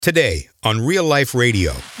Today on Real Life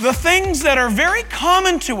Radio. The things that are very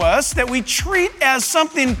common to us that we treat as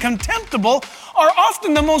something contemptible are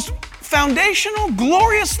often the most foundational,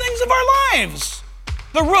 glorious things of our lives.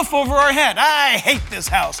 The roof over our head. I hate this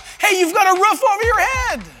house. Hey, you've got a roof over your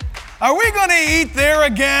head. Are we going to eat there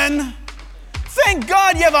again? Thank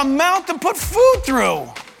God you have a mouth to put food through.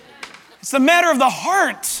 It's a matter of the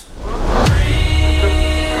heart.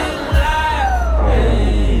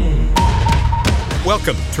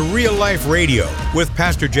 Welcome to Real Life Radio with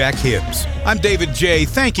Pastor Jack Hibbs. I'm David J.,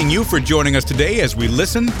 thanking you for joining us today as we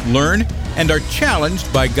listen, learn, and are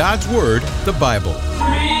challenged by God's Word, the Bible.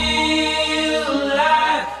 Real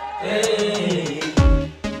Life.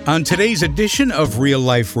 On today's edition of Real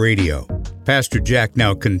Life Radio, Pastor Jack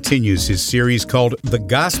now continues his series called The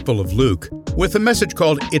Gospel of Luke with a message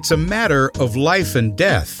called It's a Matter of Life and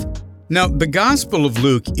Death. Now, the Gospel of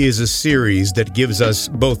Luke is a series that gives us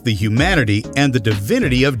both the humanity and the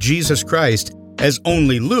divinity of Jesus Christ, as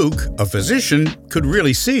only Luke, a physician, could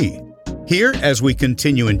really see. Here, as we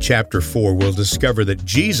continue in chapter 4, we'll discover that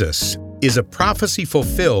Jesus is a prophecy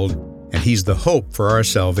fulfilled, and he's the hope for our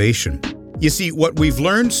salvation. You see, what we've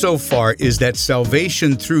learned so far is that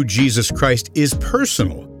salvation through Jesus Christ is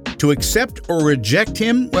personal. To accept or reject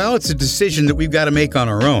him, well, it's a decision that we've got to make on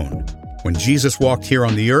our own. When Jesus walked here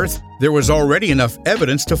on the earth, there was already enough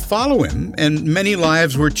evidence to follow him, and many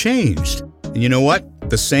lives were changed. And you know what?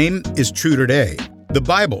 The same is true today. The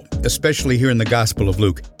Bible, especially here in the Gospel of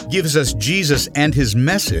Luke, gives us Jesus and his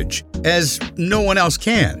message as no one else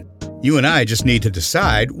can. You and I just need to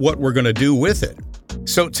decide what we're going to do with it.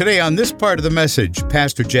 So today on this part of the message,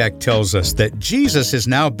 Pastor Jack tells us that Jesus is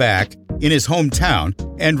now back in his hometown,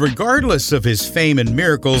 and regardless of his fame and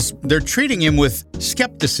miracles, they're treating him with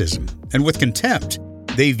skepticism and with contempt.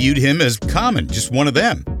 They viewed him as common, just one of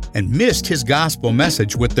them, and missed his gospel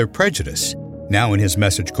message with their prejudice. Now in his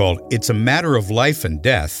message called It's a Matter of Life and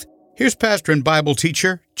Death, here's pastor and Bible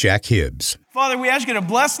teacher Jack Hibbs. Father, we ask you to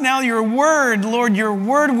bless now your word. Lord, your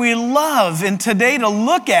word we love. And today to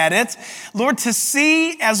look at it, Lord, to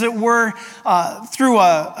see, as it were, through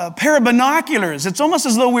a pair of binoculars. It's almost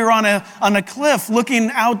as though we were on a cliff looking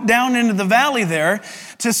out down into the valley there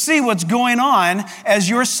to see what's going on as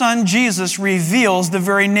your son Jesus reveals the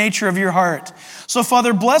very nature of your heart. So,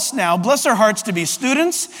 Father, bless now. Bless our hearts to be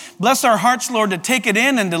students. Bless our hearts, Lord, to take it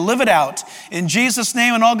in and to live it out. In Jesus'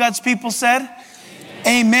 name, and all God's people said,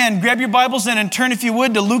 Amen. Grab your Bibles then and turn, if you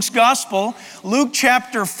would, to Luke's Gospel, Luke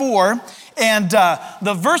chapter 4. And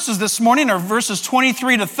the verses this morning are verses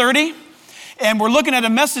 23 to 30. And we're looking at a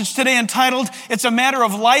message today entitled, It's a Matter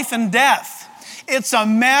of Life and Death. It's a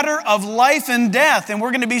matter of life and death. And we're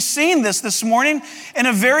going to be seeing this morning in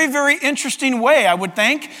a very, very interesting way, I would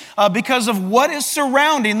think, because of what is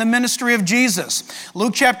surrounding the ministry of Jesus.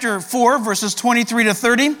 Luke chapter 4, verses 23 to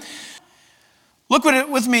 30. Look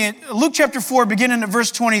with me, Luke chapter 4, beginning at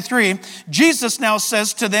verse 23. Jesus now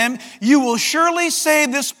says to them, "You will surely say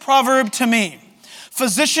this proverb to me,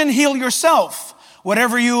 'Physician, heal yourself.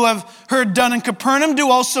 Whatever you have heard done in Capernaum, do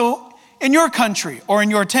also in your country or in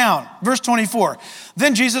your town.'" Verse 24.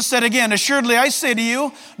 Then Jesus said again, "Assuredly I say to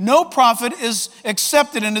you, no prophet is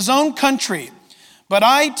accepted in his own country. But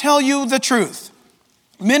I tell you the truth.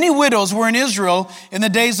 Many widows were in Israel in the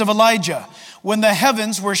days of Elijah, when the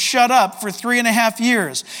heavens were shut up for 3.5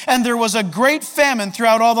 years, and there was a great famine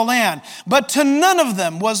throughout all the land. But to none of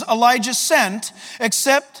them was Elijah sent,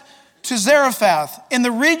 except to Zarephath in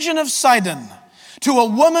the region of Sidon, to a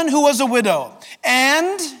woman who was a widow.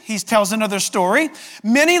 And," he tells another story,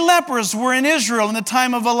 "many lepers were in Israel in the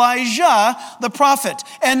time of Elijah the prophet,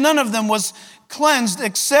 and none of them was cleansed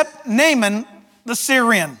except Naaman the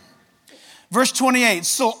Syrian." Verse 28,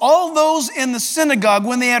 "So all those in the synagogue,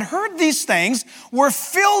 when they had heard these things, were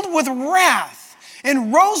filled with wrath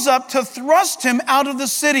and rose up to thrust him out of the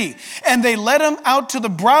city. And they led him out to the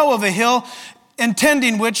brow of a hill,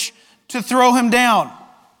 intending which to throw him down.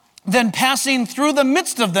 Then passing through the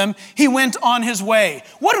midst of them, he went on his way."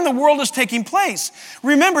 What in the world is taking place?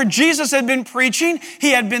 Remember, Jesus had been preaching.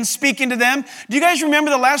 He had been speaking to them. Do you guys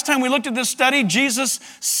remember the last time we looked at this study? Jesus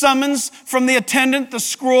summons from the attendant the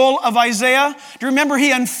scroll of Isaiah. Do you remember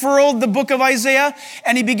he unfurled the book of Isaiah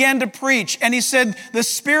and he began to preach? And he said, "The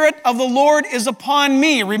Spirit of the Lord is upon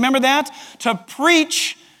me." Remember that? To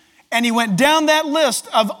preach. And he went down that list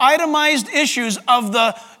of itemized issues of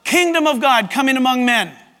the kingdom of God coming among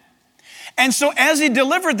men. And so as he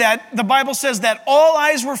delivered that, the Bible says that all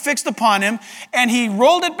eyes were fixed upon him, and he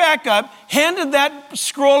rolled it back up, handed that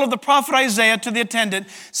scroll of the prophet Isaiah to the attendant,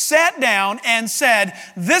 sat down and said,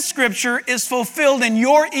 "This scripture is fulfilled in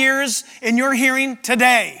your ears, in your hearing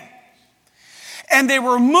today." And they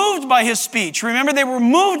were moved by his speech. Remember, they were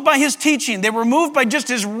moved by his teaching. They were moved by just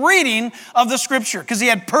his reading of the scripture because he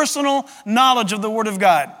had personal knowledge of the word of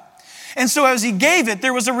God. And so as he gave it,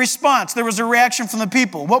 there was a response. There was a reaction from the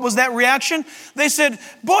people. What was that reaction? They said,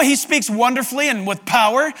 boy, he speaks wonderfully and with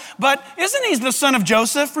power, but isn't he the son of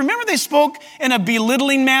Joseph? Remember they spoke in a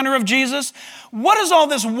belittling manner of Jesus? What is all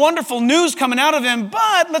this wonderful news coming out of him?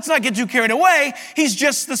 But let's not get too carried away. He's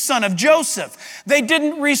just the son of Joseph. They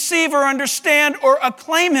didn't receive or understand or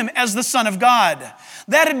acclaim him as the Son of God.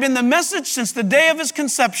 That had been the message since the day of his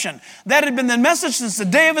conception. That had been the message since the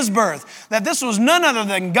day of his birth, that this was none other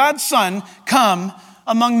than God's Son come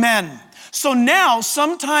among men. So now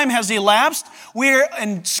some time has elapsed.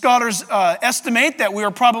 And scholars estimate that we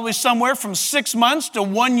are probably somewhere from 6 months to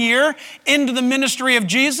 1 year into the ministry of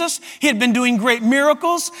Jesus. He had been doing great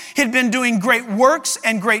miracles. He had been doing great works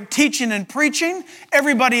and great teaching and preaching.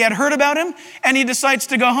 Everybody had heard about him, and he decides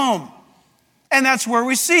to go home. And that's where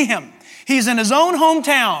we see him. He's in his own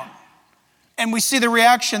hometown. And we see the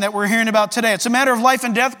reaction that we're hearing about today. It's a matter of life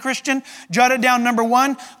and death, Christian. Jot it down, number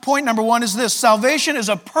one. Point number one is this: salvation is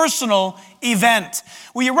a personal event.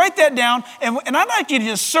 Will you write that down? And I'd like you to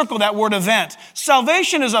just circle that word event.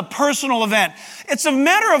 Salvation is a personal event. It's a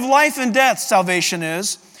matter of life and death, salvation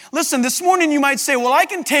is. Listen, this morning you might say, well, I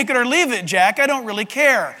can take it or leave it, Jack. I don't really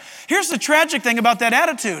care. Here's the tragic thing about that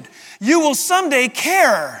attitude. You will someday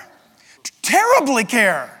care, terribly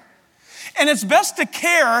care. And it's best to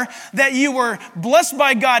care that you were blessed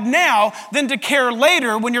by God now than to care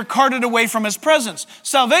later when you're carted away from his presence.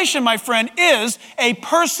 Salvation, my friend, is a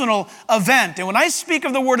personal event. And when I speak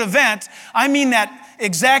of the word event, I mean that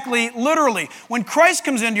exactly literally. When Christ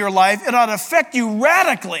comes into your life, it ought to affect you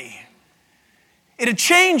radically. It'll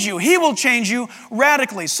change you. He will change you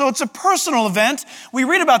radically. So it's a personal event. We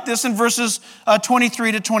read about this in verses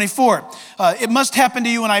 23 to 24. It must happen to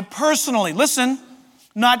you and I personally. Listen.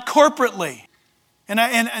 Not corporately.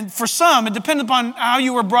 And for some, it depends upon how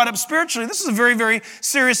you were brought up spiritually. This is a very, very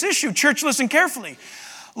serious issue. Church, listen carefully.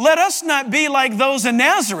 Let us not be like those in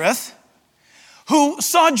Nazareth who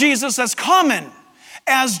saw Jesus as common,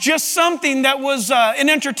 as just something that was an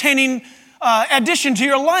entertaining addition to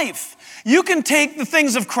your life. You can take the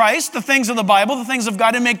things of Christ, the things of the Bible, the things of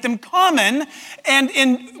God, and make them common. And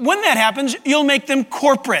when that happens, you'll make them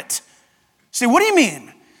corporate. See, what do you mean?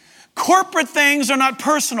 Corporate things are not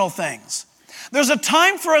personal things. There's a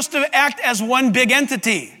time for us to act as one big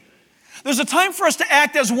entity. There's a time for us to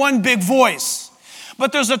act as one big voice.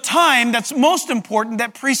 But there's a time that's most important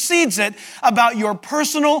that precedes it about your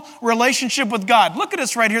personal relationship with God. Look at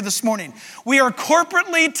us right here this morning. We are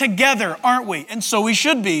corporately together, aren't we? And so we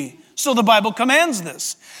should be. So the Bible commands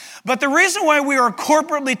this. But the reason why we are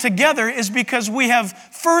corporately together is because we have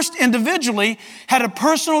first individually had a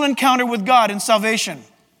personal encounter with God in salvation.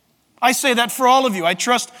 I say that for all of you. I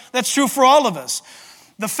trust that's true for all of us.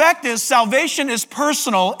 The fact is, salvation is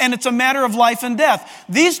personal and it's a matter of life and death.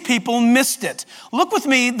 These people missed it. Look with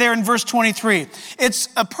me there in verse 23. It's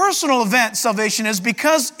a personal event, salvation is,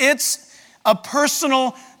 because it's a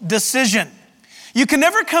personal decision. You can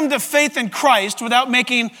never come to faith in Christ without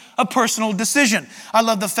making a personal decision. I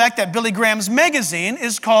love the fact that Billy Graham's magazine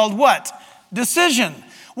is called what? Decision.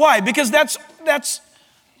 Why? Because that's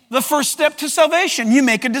the first step to salvation. You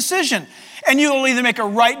make a decision. And you'll either make a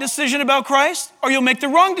right decision about Christ or you'll make the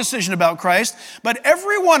wrong decision about Christ. But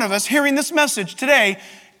every one of us hearing this message today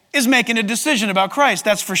is making a decision about Christ.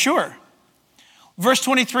 That's for sure. Verse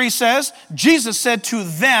 23 says, Jesus said to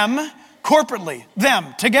them, corporately,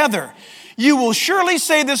 them, together, you will surely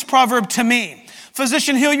say this proverb to me,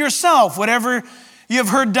 physician, heal yourself. Whatever you have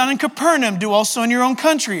heard done in Capernaum, do also in your own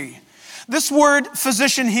country. This word,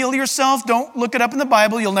 physician, heal yourself, don't look it up in the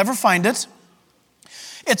Bible. You'll never find it.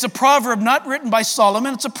 It's a proverb not written by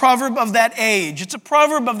Solomon. It's a proverb of that age. It's a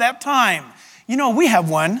proverb of that time. You know, we have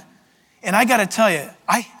one, and I got to tell you,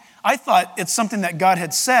 I thought it's something that God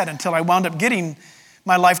had said until I wound up getting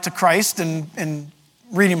my life to Christ and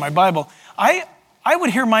reading my Bible. I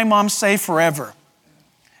would hear my mom say forever,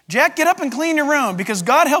 Jack, get up and clean your room because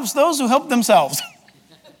God helps those who help themselves.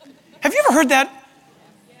 Have you ever heard that?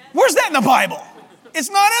 Where's that in the Bible?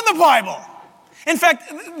 It's not in the Bible. In fact,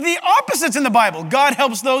 the opposite's in the Bible. God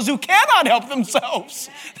helps those who cannot help themselves.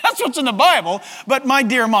 That's what's in the Bible. But my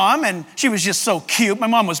dear mom, and she was just so cute. My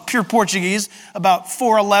mom was pure Portuguese, about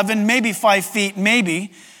 4'11", maybe 5 feet,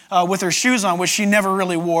 maybe, with her shoes on, which she never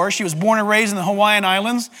really wore. She was born and raised in the Hawaiian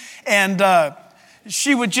Islands. And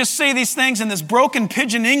she would just say these things in this broken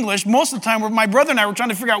pidgin English most of the time where my brother and I were trying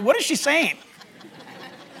to figure out, what is she saying?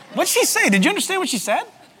 What'd she say? Did you understand what she said?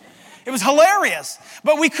 It was hilarious,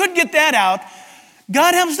 but we could get that out.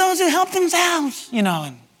 God helps those who help themselves,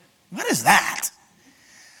 and what is that?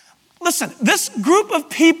 Listen, this group of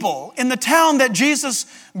people in the town that Jesus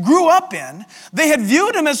grew up in, they had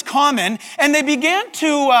viewed him as common, and they began to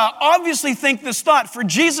obviously think this thought, for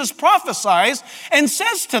Jesus prophesies and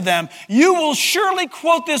says to them, you will surely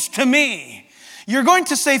quote this to me. You're going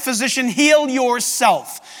to say, physician, heal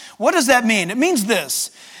yourself. What does that mean? It means this.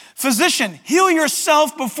 Physician, heal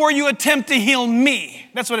yourself before you attempt to heal me.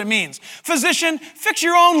 That's what it means. Physician, fix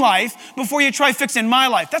your own life before you try fixing my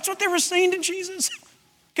life. That's what they were saying to Jesus.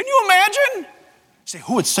 Can you imagine? Say,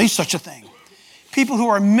 who would say such a thing? People who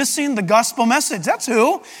are missing the gospel message. That's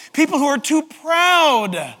who. People who are too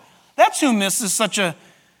proud. That's who misses such an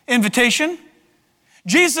invitation.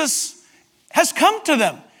 Jesus has come to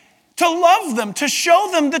them to love them, to show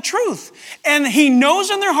them the truth. And he knows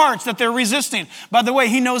in their hearts that they're resisting. By the way,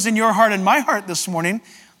 he knows in your heart and my heart this morning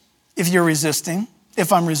if you're resisting,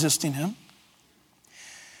 if I'm resisting him.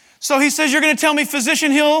 So he says, you're going to tell me,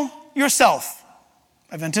 physician, heal yourself.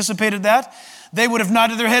 I've anticipated that. They would have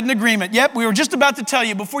nodded their head in agreement. Yep, we were just about to tell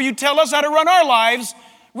you, before you tell us how to run our lives,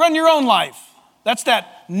 run your own life. That's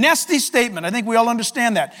that nasty statement. I think we all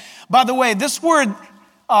understand that. By the way, this word,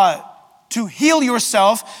 to heal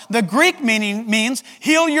yourself, the Greek meaning means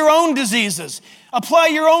heal your own diseases, apply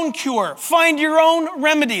your own cure, find your own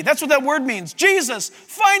remedy. That's what that word means. Jesus,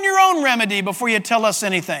 find your own remedy before you tell us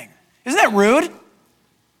anything. Isn't that rude?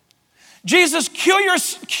 Jesus, cure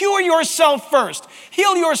yourself first.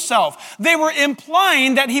 Heal yourself. They were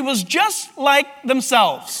implying that he was just like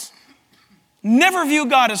themselves. Never view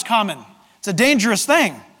God as common. It's a dangerous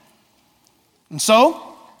thing. And so,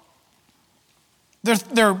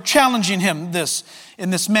 they're challenging him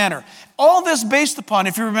in this manner. All this based upon,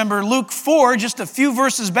 if you remember Luke 4, just a few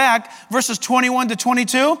verses back, verses 21 to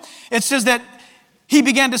 22, it says that he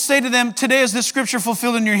began to say to them, today is this scripture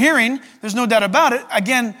fulfilled in your hearing. There's no doubt about it.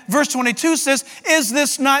 Again, verse 22 says, is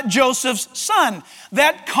this not Joseph's son?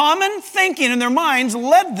 That common thinking in their minds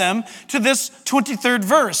led them to this 23rd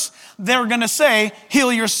verse. They're going to say,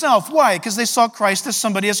 heal yourself. Why? Because they saw Christ as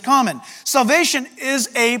somebody as common. Salvation is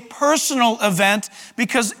a personal event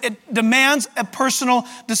because it demands a personal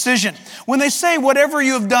decision. When they say, whatever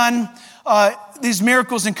you have done, these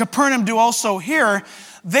miracles in Capernaum do also here,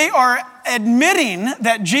 they are admitting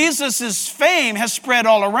that Jesus' fame has spread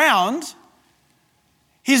all around.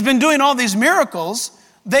 He's been doing all these miracles.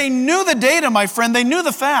 They knew the data, my friend. They knew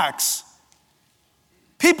the facts.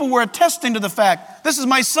 People were attesting to the fact, this is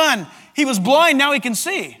my son. He was blind, now he can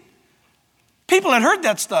see. People had heard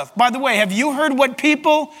that stuff. By the way, have you heard what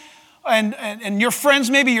people and your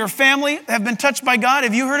friends, maybe your family, have been touched by God?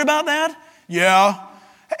 Have you heard about that? Yeah.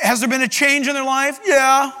 Has there been a change in their life?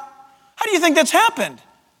 Yeah. How do you think that's happened?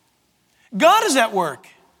 God is at work.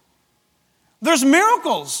 There's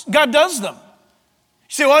miracles. God does them. You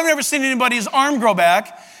say, well, I've never seen anybody's arm grow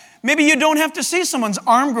back. Maybe you don't have to see someone's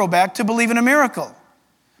arm grow back to believe in a miracle.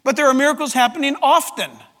 But there are miracles happening often.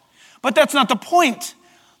 But that's not the point.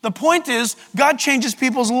 The point is, God changes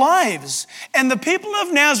people's lives. And the people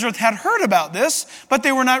of Nazareth had heard about this, but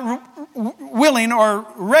they were not willing or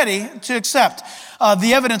ready to accept.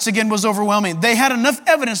 The evidence, again, was overwhelming. They had enough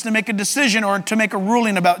evidence to make a decision or to make a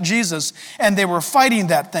ruling about Jesus, and they were fighting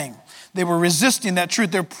that thing. They were resisting that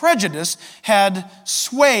truth. Their prejudice had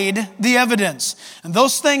swayed the evidence. And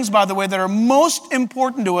those things, by the way, that are most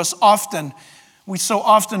important to us we so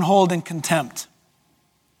often hold in contempt.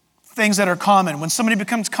 Things that are common. When somebody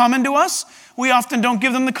becomes common to us, we often don't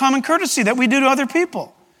give them the common courtesy that we do to other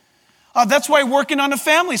people. That's why working on a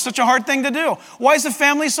family is such a hard thing to do. Why is a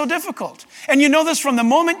family so difficult? And you know this from the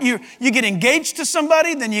moment you get engaged to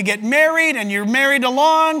somebody, then you get married, and you're married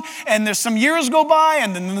along, and there's some years go by,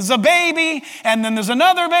 and then there's a baby, and then there's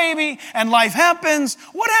another baby, and life happens.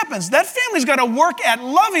 What happens? That family's got to work at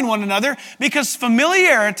loving one another because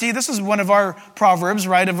familiarity, this is one of our proverbs,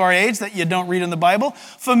 right, of our age that you don't read in the Bible.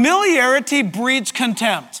 Familiarity breeds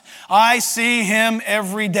contempt. I see him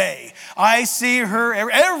every day. I see her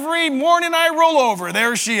every morning I roll over.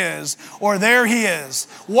 There she is, or there he is.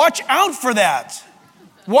 Watch out for that.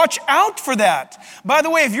 Watch out for that. By the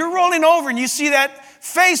way, if you're rolling over and you see that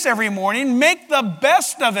face every morning, make the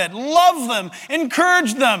best of it. Love them.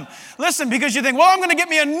 Encourage them. Listen, because you think, well, I'm going to get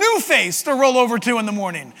me a new face to roll over to in the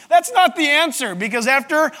morning. That's not the answer, because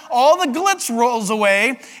after all the glitz rolls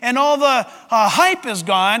away and all the hype is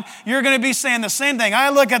gone, you're going to be saying the same thing. I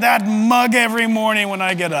look at that mug every morning when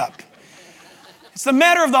I get up. It's the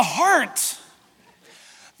matter of the heart.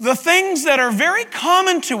 The things that are very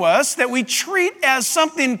common to us that we treat as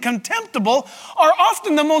something contemptible are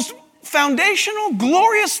often the most foundational,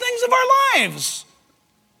 glorious things of our lives.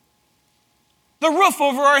 The roof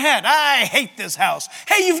over our head. I hate this house.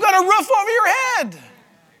 Hey, you've got a roof over your head.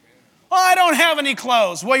 Well, I don't have any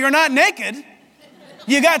clothes. Well, you're not naked.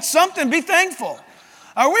 You got something. Be thankful.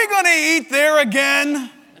 Are we going to eat there again?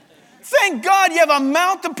 Thank God you have a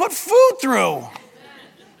mouth to put food through.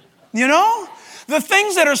 You know? The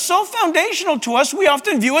things that are so foundational to us, we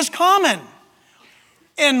often view as common.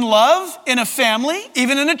 In love, in a family,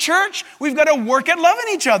 even in a church, we've got to work at loving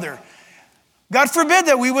each other. God forbid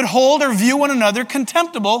that we would hold or view one another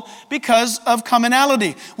contemptible because of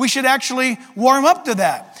commonality. We should actually warm up to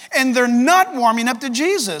that. And they're not warming up to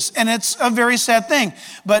Jesus, and it's a very sad thing.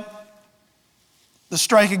 But the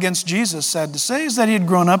strike against Jesus, sad to say, is that he had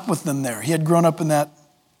grown up with them there. He had grown up in that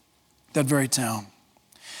very town.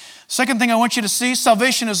 Second thing I want you to see,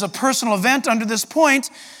 salvation is a personal event under this point,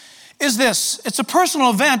 is this. It's a personal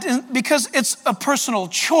event because it's a personal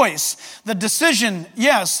choice. The decision,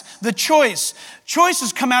 yes, the choice.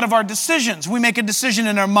 Choices come out of our decisions. We make a decision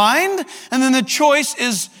in our mind, and then the choice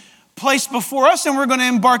is placed before us, and we're going to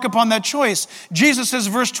embark upon that choice. Jesus says,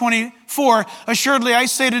 verse 24, assuredly I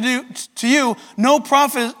say to you, no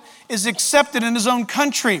prophet is accepted in his own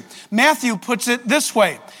country. Matthew puts it this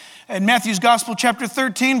way. In Matthew's Gospel, chapter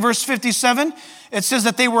 13, verse 57, it says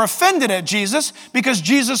that they were offended at Jesus because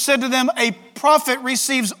Jesus said to them, a prophet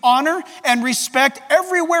receives honor and respect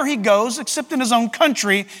everywhere he goes except in his own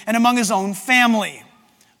country and among his own family.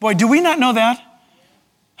 Boy, do we not know that?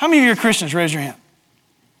 How many of you are Christians? Raise your hand.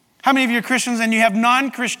 How many of you are Christians and you have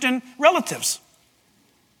non-Christian relatives?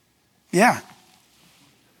 Yeah.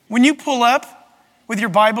 When you pull up with your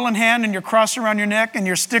Bible in hand and your cross around your neck and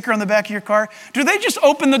your sticker on the back of your car, do they just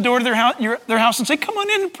open the door to their house and say, come on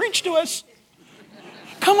in and preach to us?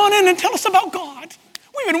 Come on in and tell us about God.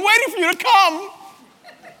 We've been waiting for you to come.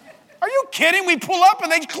 Are you kidding? We pull up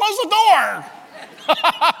and they close the door.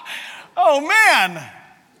 Oh, man.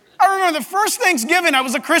 I remember the first Thanksgiving, I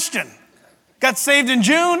was a Christian. Got saved in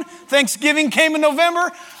June. Thanksgiving came in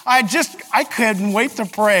November. I couldn't wait to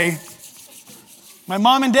pray. My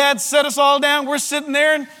mom and dad set us all down. We're sitting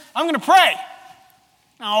there, and I'm going to pray.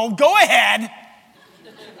 Oh, go ahead.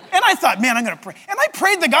 And I thought, man, I'm going to pray. And I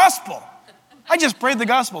prayed the gospel. I just prayed the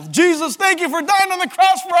gospel. Jesus, thank you for dying on the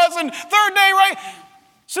cross for us, and third day, right?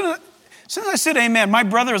 As soon as I said amen, my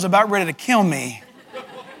brother was about ready to kill me.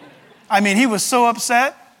 I mean, he was so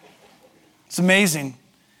upset. It's amazing.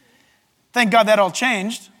 Thank God that all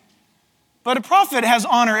changed. But a prophet has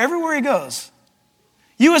honor everywhere he goes.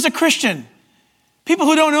 You as a Christian, people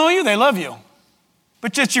who don't know you, they love you.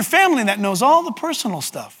 But it's your family that knows all the personal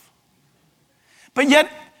stuff. But yet,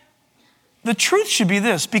 the truth should be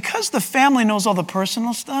this. Because the family knows all the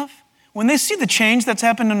personal stuff, when they see the change that's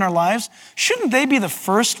happened in our lives, shouldn't they be the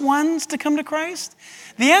first ones to come to Christ?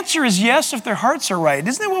 The answer is yes, if their hearts are right.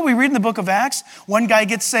 Isn't that what we read in the book of Acts? One guy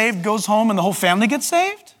gets saved, goes home, and the whole family gets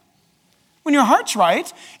saved? When your heart's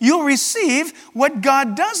right, you'll receive what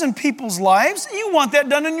God does in people's lives. You want that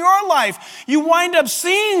done in your life. You wind up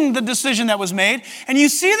seeing the decision that was made, and you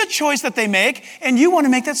see the choice that they make, and you want to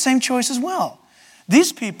make that same choice as well.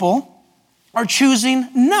 These people are choosing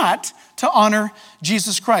not to honor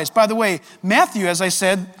Jesus Christ. By the way, Matthew, as I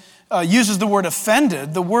said, uses the word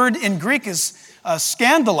offended. The word in Greek is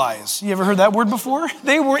scandalize. You ever heard that word before?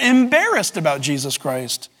 They were embarrassed about Jesus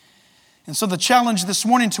Christ. And so the challenge this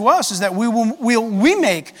morning to us is that we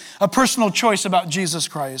make a personal choice about Jesus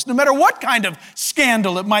Christ, no matter what kind of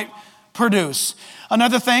scandal it might produce.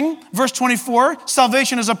 Another thing, verse 24,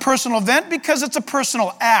 salvation is a personal event because it's a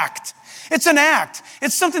personal act. It's an act.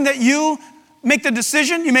 It's something that you make the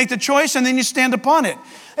decision, you make the choice, and then you stand upon it.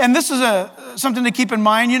 And this is something to keep in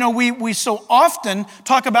mind. You know, we so often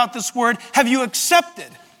talk about this word, have you accepted?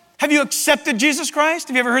 Have you accepted Jesus Christ?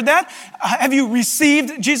 Have you ever heard that? Have you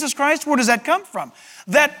received Jesus Christ? Where does that come from?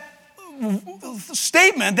 That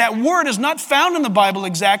statement, that word is not found in the Bible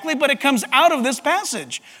exactly, but it comes out of this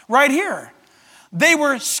passage right here. They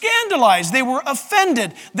were scandalized. They were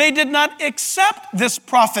offended. They did not accept this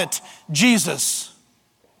prophet, Jesus,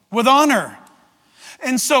 with honor.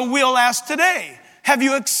 And so we'll ask today, have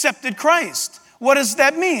you accepted Christ? What does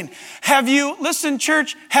that mean? Have you, listen,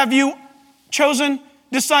 church, have you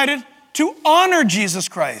decided to honor Jesus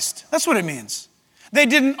Christ? That's what it means. They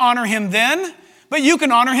didn't honor him then, but you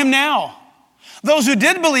can honor him now. Those who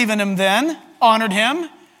did believe in him then honored him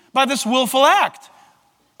by this willful act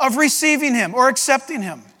of receiving him or accepting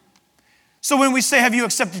him. So when we say, have you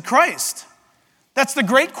accepted Christ? That's the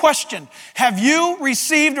great question. Have you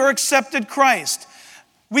received or accepted Christ?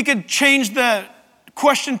 We could change the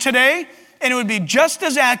question today and it would be just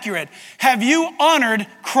as accurate. Have you honored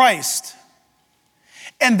Christ?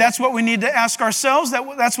 And that's what we need to ask ourselves.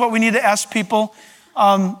 That's what we need to ask people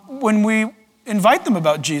when we invite them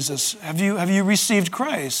about Jesus. Have you received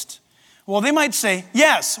Christ? Well, they might say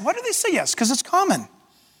yes. Why do they say yes? Because it's common.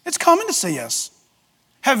 It's common to say yes.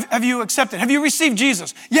 Have you accepted? Have you received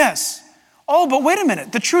Jesus? Yes. Oh, but wait a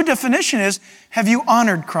minute. The true definition is, have you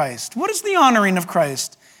honored Christ? What is the honoring of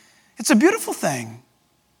Christ? It's a beautiful thing.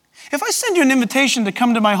 If I send you an invitation to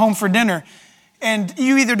come to my home for dinner and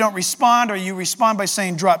you either don't respond or you respond by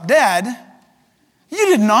saying drop dead, you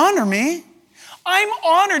didn't honor me. I'm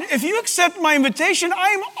honored. If you accept my invitation,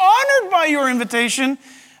 I'm honored by your invitation.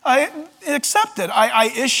 I accept it. I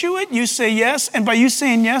issue it. You say yes. And by you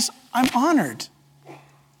saying yes, I'm honored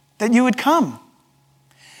that you would come.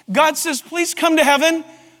 God says, please come to heaven.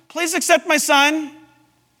 Please accept my son.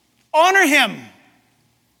 Honor him.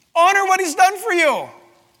 Honor what he's done for you.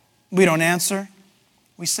 We don't answer.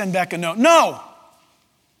 We send back a note. No.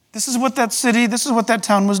 This is what that city, this is what that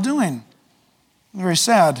town was doing. Very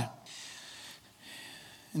sad.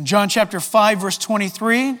 In John chapter 5, verse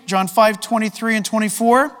 23, John 5, 23 and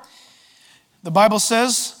 24, the Bible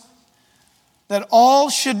says that all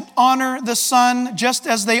should honor the Son just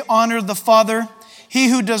as they honor the Father. He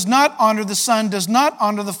who does not honor the Son does not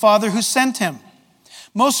honor the Father who sent him.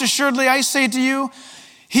 Most assuredly, I say to you,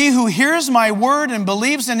 he who hears my word and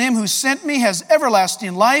believes in him who sent me has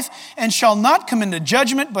everlasting life and shall not come into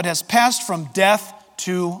judgment, but has passed from death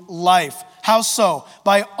to life. How so?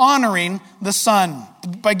 By honoring the Son,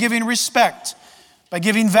 by giving respect, by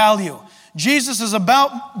giving value. Jesus is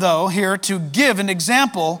about, though, here to give an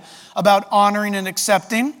example about honoring and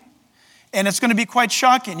accepting. And it's going to be quite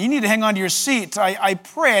shocking. You need to hang on to your seat. I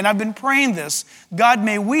pray, and I've been praying this, God,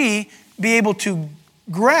 may we be able to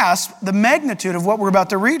grasp the magnitude of what we're about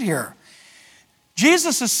to read here.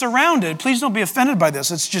 Jesus is surrounded. Please don't be offended by this.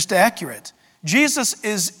 It's just accurate. Jesus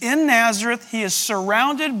is in Nazareth. He is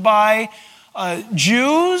surrounded by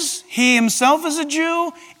Jews. He himself is a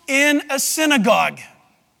Jew in a synagogue.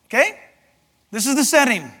 Okay? This is the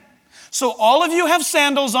setting. So all of you have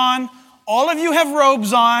sandals on. All of you have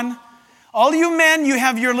robes on. All you men, you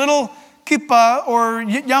have your little kippah or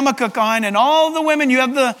yarmulke on. And all the women, you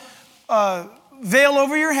have the veil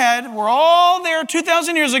over your head. We're all there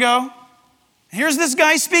 2,000 years ago. Here's this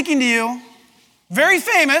guy speaking to you. Very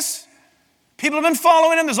famous. People have been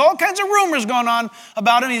following him. There's all kinds of rumors going on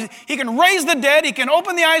about him. He can raise the dead. He can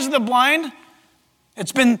open the eyes of the blind.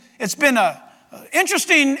 It's been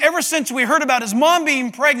interesting ever since we heard about his mom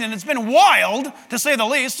being pregnant. It's been wild, to say the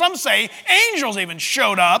least. Some say angels even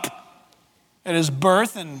showed up at his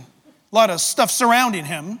birth and a lot of stuff surrounding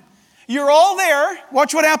him. You're all there.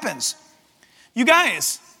 Watch what happens. You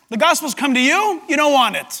guys, the gospel's come to you. You don't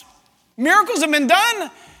want it. Miracles have been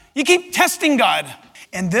done. You keep testing God.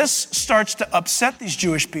 And this starts to upset these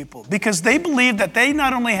Jewish people because they believed that they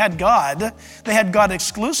not only had God, they had God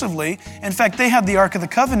exclusively. In fact, they had the Ark of the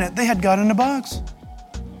Covenant. They had God in a box.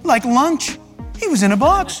 Like lunch, he was in a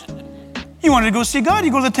box. You wanted to go see God,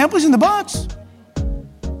 you go to the temple, he's in the box.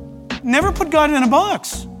 Never put God in a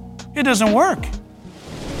box. It doesn't work.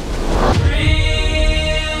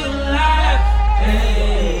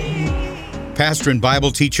 Pastor and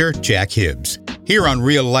Bible teacher Jack Hibbs, here on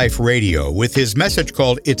Real Life Radio with his message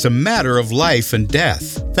called It's a Matter of Life and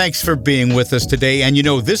Death. Thanks for being with us today. And you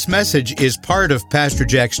know, this message is part of Pastor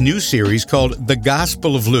Jack's new series called The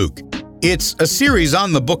Gospel of Luke. It's a series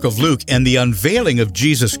on the book of Luke and the unveiling of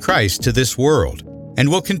Jesus Christ to this world. And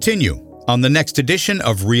we'll continue on the next edition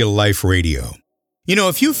of Real Life Radio. You know,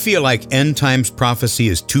 if you feel like end times prophecy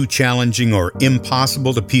is too challenging or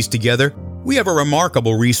impossible to piece together, we have a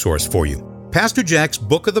remarkable resource for you. Pastor Jack's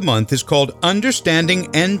book of the month is called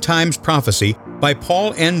Understanding End Times Prophecy by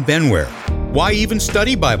Paul N. Benware. Why even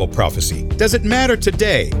study Bible prophecy? Does it matter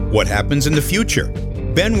today? What happens in the future?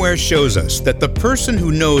 Benware shows us that the person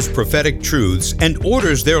who knows prophetic truths and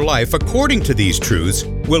orders their life according to these truths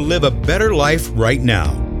will live a better life right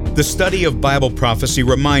now. The study of Bible prophecy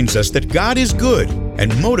reminds us that God is good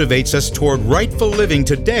and motivates us toward rightful living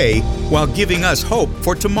today while giving us hope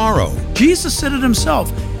for tomorrow. Jesus said it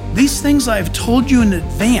himself. These things I have told you in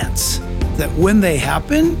advance, that when they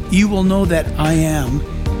happen, you will know that I am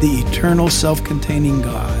the eternal self-containing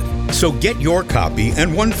God. So get your copy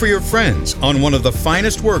and one for your friends on one of the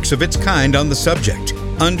finest works of its kind on the subject.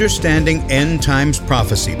 Understanding End Times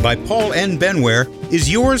Prophecy by Paul N. Benware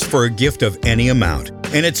is yours for a gift of any amount.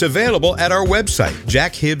 And it's available at our website,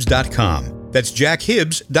 jackhibbs.com. That's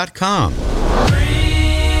jackhibbs.com.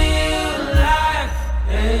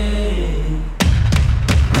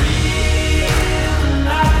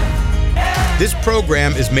 This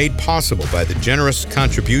program is made possible by the generous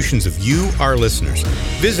contributions of you, our listeners.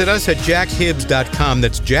 Visit us at jackhibbs.com.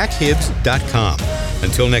 That's jackhibbs.com.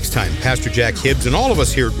 Until next time, Pastor Jack Hibbs and all of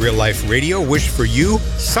us here at Real Life Radio wish for you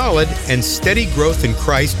solid and steady growth in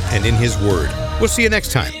Christ and in His Word. We'll see you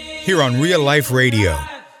next time here on Real Life Radio.